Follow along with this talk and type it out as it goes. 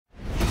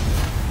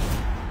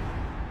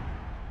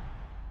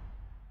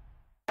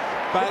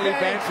Bailey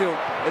Banfield.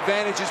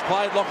 Advantage is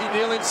played. Lockie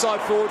Neal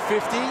inside forward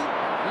 50.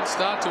 Good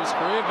start to his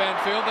career,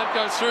 Banfield. That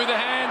goes through the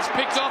hands.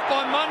 Picked off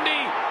by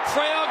Mundy.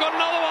 Freo got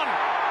another one.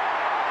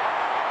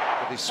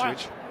 This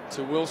switch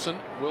to Wilson.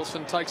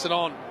 Wilson takes it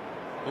on.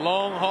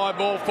 Long high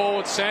ball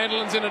forward.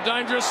 Sandilands in a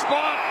dangerous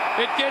spot.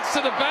 It gets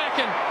to the back,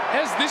 and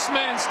has this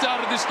man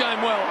started this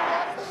game well?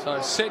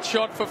 So set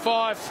shot for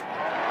Fyfe.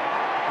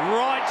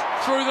 Right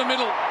through the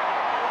middle.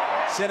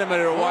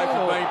 Centimetre away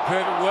from being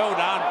perfect. Well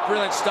done.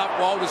 Brilliant stuff,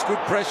 Walters. Good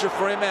pressure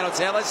for Fremantle. It's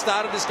how they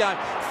started this game.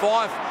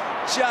 Fyfe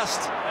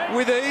just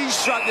with ease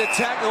shrugged the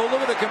tackle.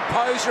 Look at the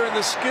composure and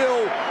the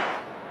skill.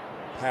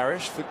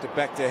 Parrish flicked it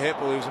back to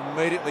Heppel, who was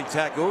immediately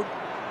tackled.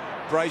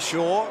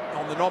 Brayshaw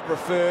on the not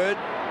preferred.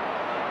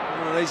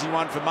 An easy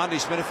one for Mundy.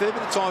 Spent a fair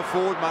bit of time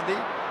forward, Mundy.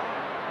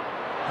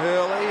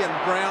 Hurley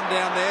and Brown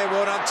down there.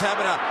 Well done,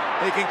 Taberner.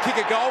 He can kick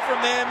a goal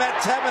from there,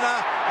 Matt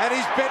Taberner, and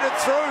he's bent it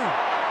through.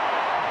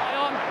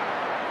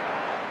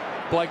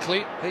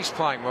 Blakely. He's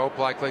playing well,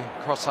 Blakely.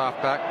 Cross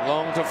half back.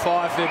 Long to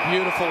Fyfe. They're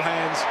beautiful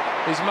hands.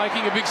 He's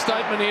making a big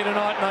statement here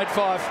tonight, Nate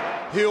Fyfe.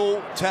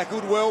 Hill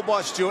tackled well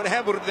by Stewart.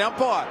 Handled it the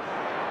umpire.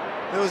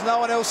 There was no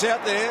one else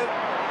out there.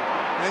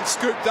 And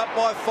scooped up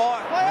by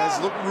Fyfe. Has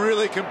looked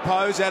really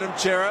composed, Adam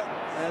Cherrett.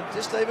 And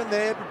just even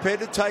there, prepared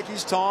to take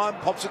his time.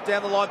 Pops it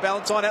down the line.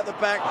 Ballantyne out the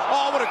back.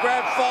 Oh, what a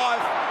grab,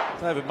 Fyfe.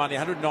 David Mundy,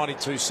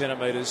 192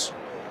 centimetres.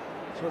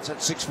 So what's that,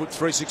 6'3",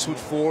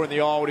 6'4" in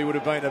the eye? He would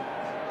have been a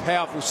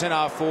powerful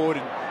centre forward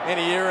in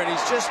any era. And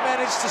he's just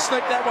managed to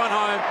slip that one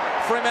home.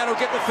 Fremantle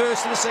get the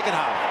first in the second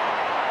half.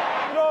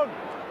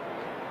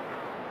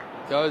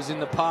 Goes in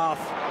the path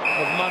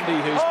of Mundy,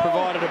 who's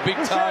provided a big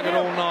target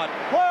all night.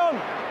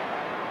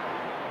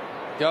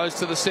 Goes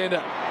to the centre,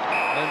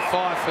 and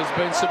Fyfe has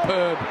been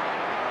superb.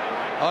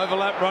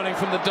 Overlap running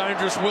from the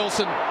dangerous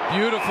Wilson.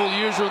 Beautiful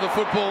user of the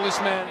football, this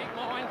man.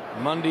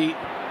 Mundy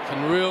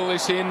can reel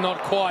this in, not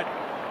quite.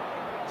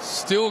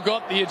 Still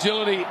got the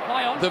agility,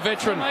 the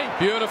veteran.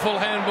 Beautiful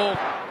handball.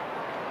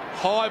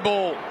 High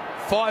ball.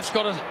 Fyfe's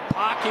got to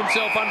park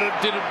himself under it,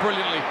 did it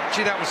brilliantly.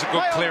 Gee, that was a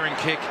good clearing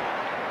kick.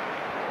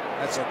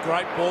 That's a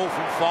great ball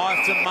from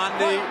Fyfe to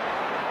Mundy.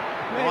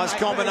 Nice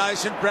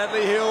combination,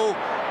 Bradley Hill.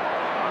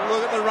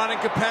 Look at the running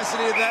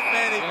capacity of that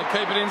man. He'll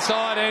keep it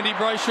inside. Andy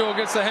Brayshaw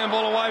gets the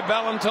handball away.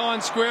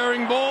 Ballantyne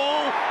squaring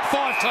ball.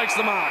 Fyfe takes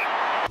the mark.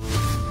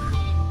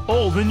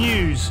 All the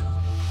news.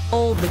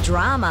 All the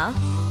drama.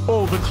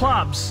 All the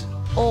clubs.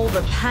 All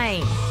the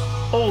pain.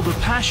 All the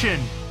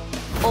passion.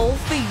 All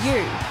for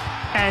you.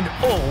 And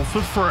all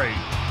for free.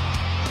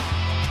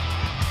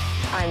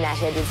 I'm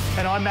Nat Edwards.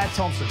 And I'm Matt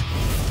Thompson.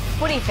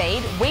 Footy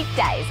Feed,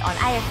 weekdays on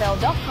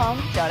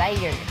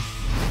afl.com.au.